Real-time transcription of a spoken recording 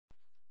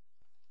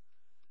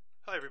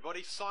Hi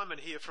everybody, Simon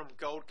here from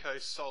Gold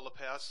Coast Solar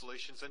Power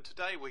Solutions, and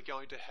today we're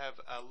going to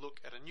have a look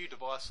at a new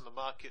device on the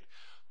market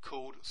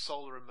called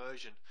Solar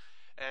Immersion.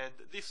 And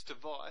this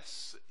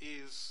device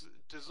is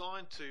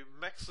designed to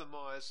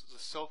maximize the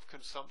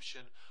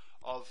self-consumption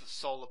of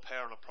solar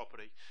power on a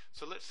property.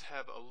 So let's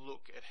have a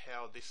look at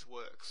how this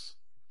works.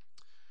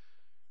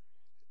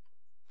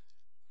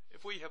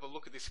 If we have a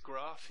look at this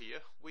graph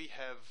here, we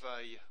have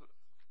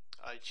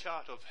a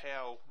chart of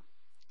how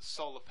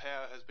solar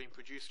power has been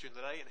produced during the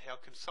day and how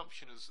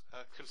consumption is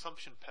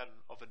consumption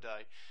pattern of a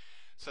day.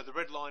 So the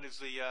red line is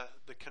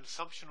the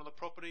consumption on the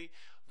property.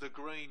 The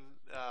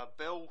green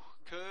bell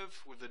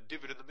curve with the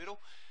divot in the middle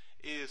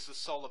is the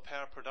solar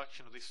power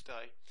production of this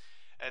day.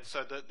 And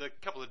so the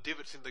couple of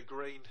divots in the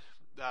green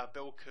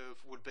bell curve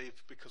would be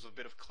because a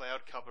bit of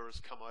cloud cover has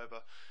come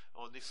over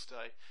on this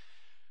day.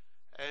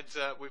 And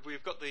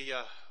we've got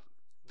the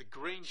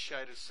green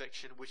shaded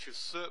section, which is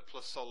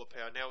surplus solar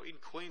power. Now in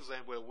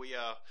Queensland, where we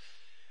are,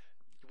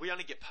 we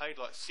only get paid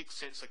like 6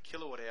 cents a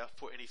kilowatt hour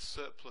for any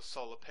surplus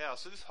solar power.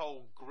 So this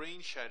whole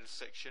green shaded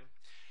section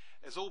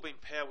has all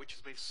been power which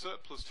has been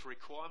surplus to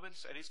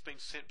requirements, and it's been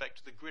sent back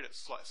to the grid.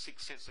 It's like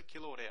 6 cents a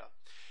kilowatt hour.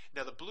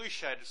 Now the blue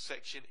shaded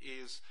section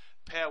is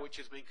power which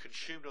has been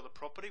consumed on the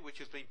property, which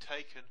has been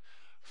taken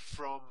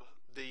from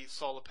the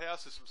solar power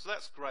system. So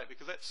that's great,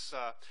 because that's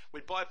we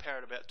buy power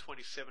at about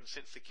 27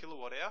 cents a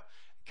kilowatt hour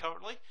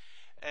currently,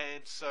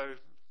 and so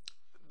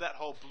that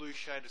whole blue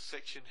shaded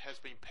section has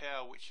been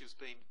power which has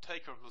been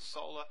taken from the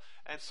solar,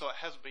 and so it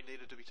hasn't been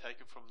needed to be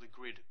taken from the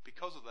grid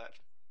because of that.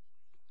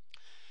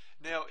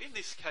 Now in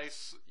this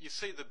case, you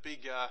see the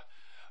big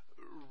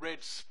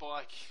red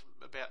spike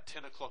about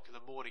 10 o'clock in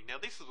the morning. Now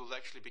this was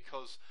actually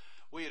because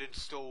we had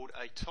installed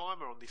a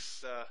timer on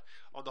this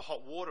on the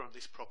hot water on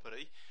this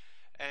property,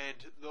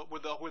 and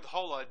with the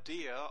whole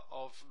idea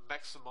of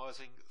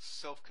maximising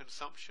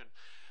self-consumption.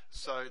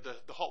 So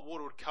the hot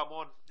water would come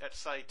on at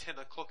say 10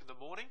 o'clock in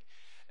the morning,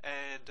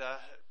 and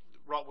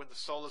right when the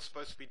solar is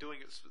supposed to be doing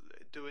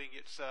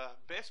its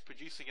best,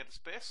 producing at its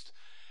best,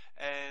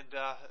 and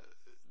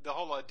the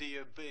whole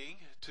idea being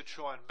to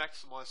try and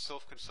maximise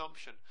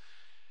self-consumption.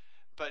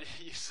 But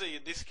you see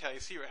in this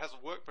case here, it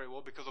hasn't worked very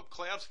well because of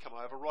clouds come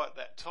over right at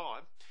that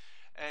time,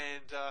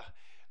 and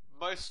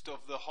most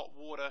of the hot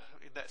water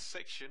in that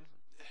section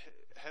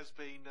has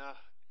been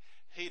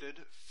heated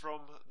from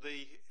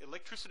the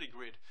electricity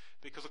grid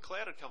because a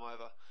cloud had come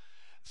over.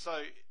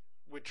 So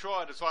we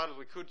tried as hard as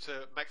we could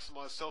to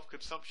maximise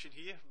self-consumption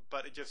here,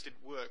 but it just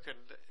didn't work.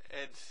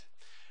 And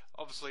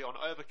obviously on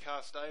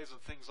overcast days and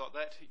things like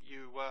that,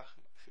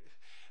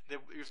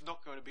 there's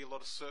not going to be a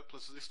lot of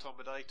surplus this time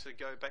of day to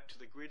go back to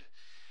the grid.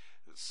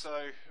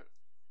 So,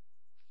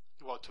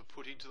 well, to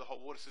put into the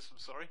hot water system,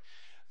 sorry.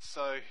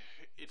 So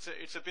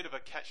it's a bit of a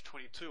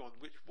catch-22 on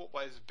what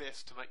way is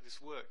best to make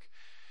this work.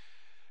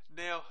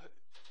 Now,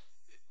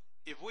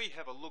 if we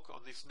have a look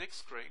on this next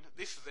screen,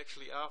 this is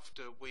actually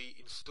after we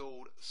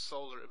installed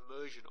Solar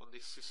Immersion on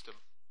this system.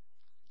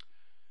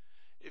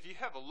 If you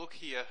have a look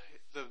here,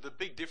 the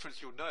big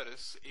difference you'll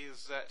notice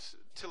is that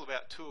till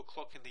about 2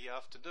 o'clock in the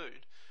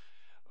afternoon,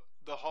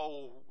 the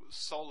whole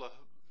solar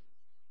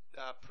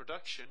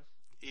production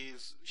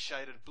is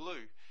shaded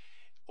blue.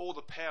 All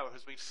the power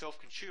has been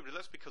self-consumed, and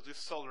that's because this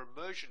Solar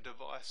Immersion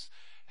device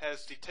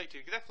has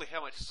detected exactly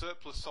how much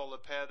surplus solar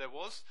power there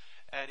was,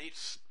 and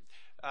it's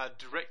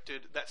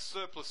directed that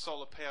surplus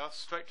solar power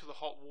straight to the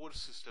hot water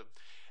system,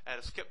 and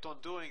it's kept on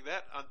doing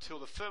that until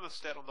the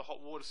thermostat on the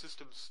hot water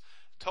system's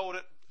told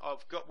it,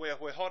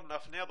 we're hot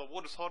enough now, the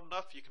water's hot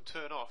enough, you can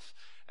turn off.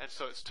 And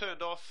so it's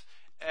turned off,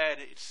 and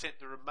it's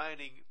sent the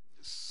remaining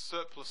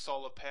surplus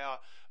solar power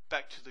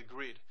back to the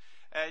grid.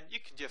 And you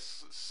can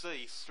just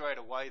see straight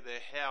away there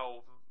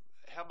how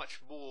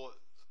much more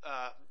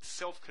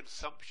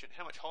self-consumption,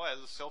 how much higher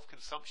the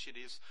self-consumption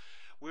is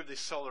with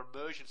this solar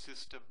immersion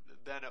system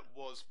than it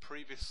was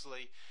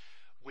previously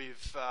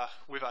with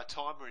our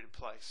timer in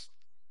place.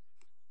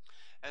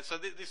 And so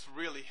this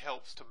really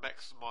helps to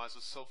maximise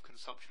the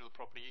self-consumption of the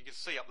property. You can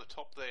see up the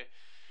top there,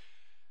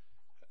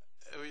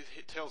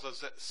 it tells us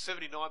that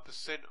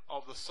 79%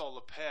 of the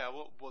solar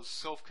power was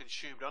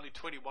self-consumed. Only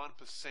 21%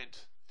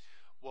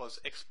 was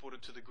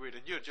exported to the grid.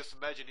 And you just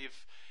imagine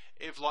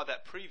if like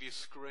that previous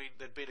screen,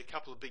 there'd been a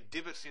couple of big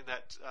divots in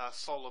that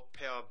solar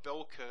power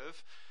bell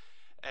curve,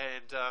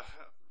 and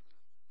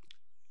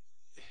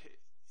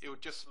it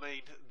would just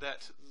mean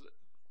that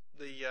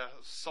the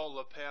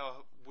solar power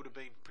would have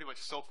been pretty much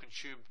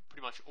self-consumed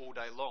pretty much all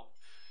day long,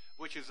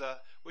 which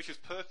is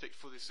perfect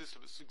for this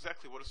system. It's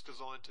exactly what it's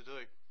designed to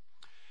do.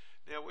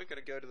 Now we're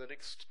going to go to the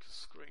next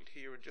screen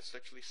here and just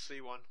actually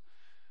see one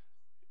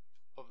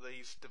of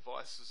these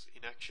devices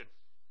in action.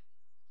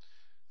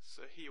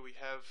 So here we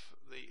have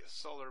the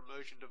Solar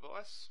Immersion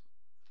device,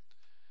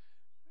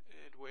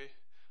 and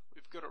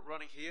we've got it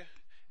running here,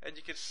 and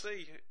you can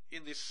see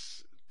in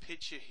this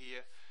picture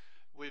here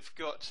we've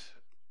got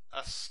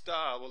a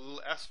star or a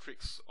little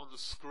asterisk on the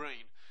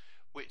screen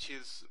which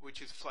is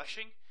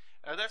flashing,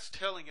 And that's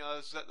telling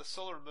us that the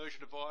solar immersion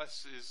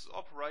device is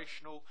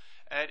operational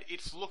and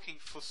it's looking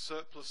for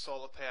surplus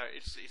solar power.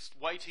 It's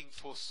waiting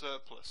for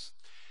surplus.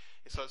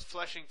 So it's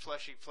flashing,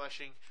 flashing,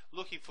 flashing,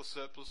 looking for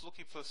surplus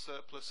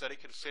that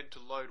it can send to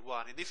load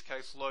 1. In this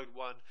case, load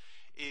 1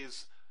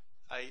 is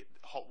a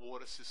hot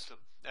water system,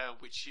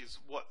 which is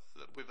what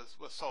with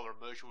a solar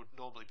immersion would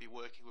normally be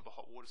working with a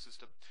hot water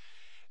system.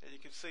 And you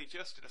can see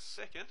just in a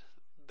second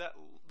that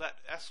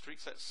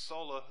asterisk, that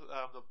solar,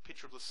 the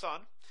picture of the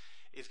sun,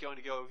 is going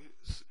to go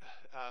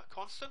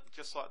constant,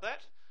 just like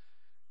that.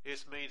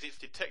 This means it's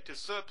detected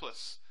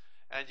surplus.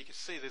 And you can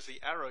see there's the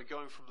arrow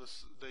going from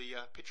the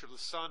picture of the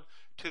sun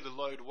to the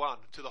load 1,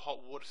 to the hot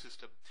water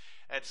system.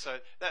 And so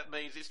that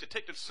means it's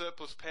detected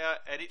surplus power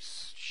and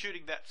it's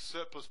shooting that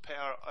surplus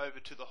power over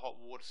to the hot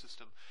water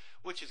system,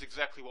 which is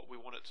exactly what we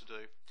want it to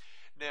do.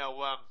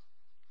 Now,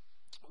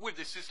 with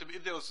this system,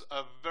 if there was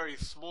a very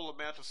small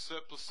amount of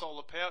surplus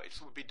solar power, it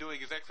would be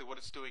doing exactly what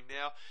it's doing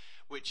now,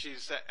 which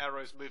is that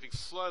arrow's moving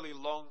slowly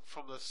along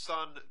from the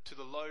sun to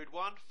the load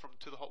 1,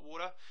 to the hot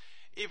water.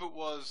 If it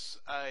was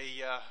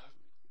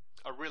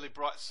a really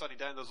bright sunny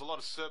day and there's a lot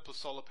of surplus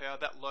solar power,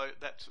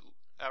 that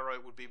arrow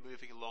would be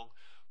moving along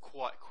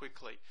quite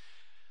quickly.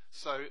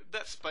 So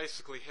that's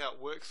basically how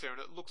it works there, and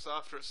it looks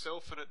after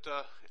itself, and it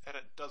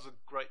does a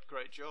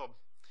great job.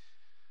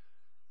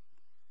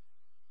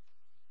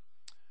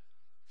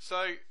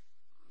 So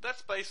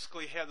that's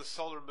basically how the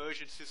solar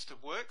immersion system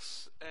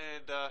works.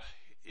 And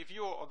if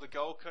you're on the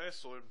Gold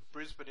Coast or in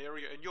Brisbane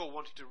area and you're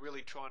wanting to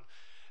really try and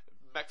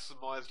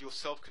maximize your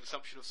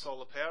self-consumption of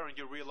solar power, and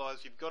you realize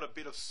you've got a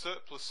bit of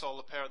surplus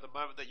solar power at the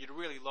moment that you'd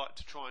really like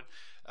to try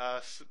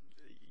and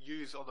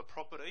use on the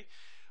property,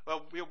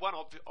 well, one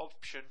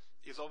option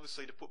is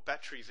obviously to put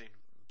battery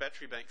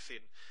banks in.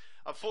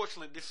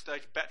 Unfortunately, at this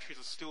stage, batteries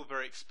are still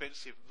very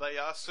expensive. They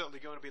are certainly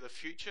going to be the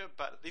future,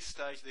 but at this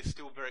stage, they're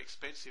still very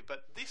expensive.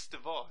 But this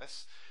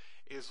device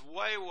is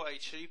way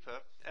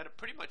cheaper, and it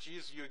pretty much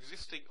uses your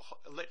existing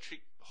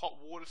electric hot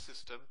water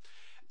system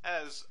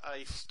as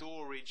a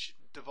storage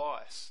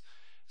device.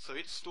 So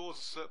it stores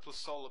a surplus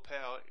solar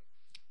power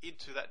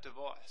into that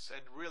device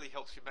and really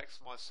helps you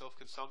maximize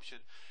self-consumption.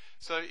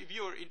 So if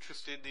you're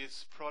interested in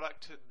this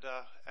product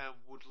and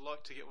would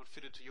like to get one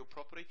fitted to your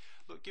property,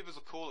 look, give us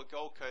a call at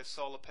Gold Coast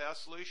Solar Power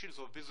Solutions,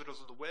 or visit us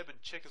on the web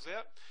and check us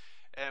out,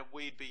 and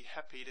we'd be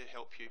happy to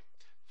help you.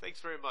 Thanks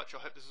very much. I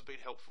hope this has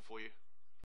been helpful for you.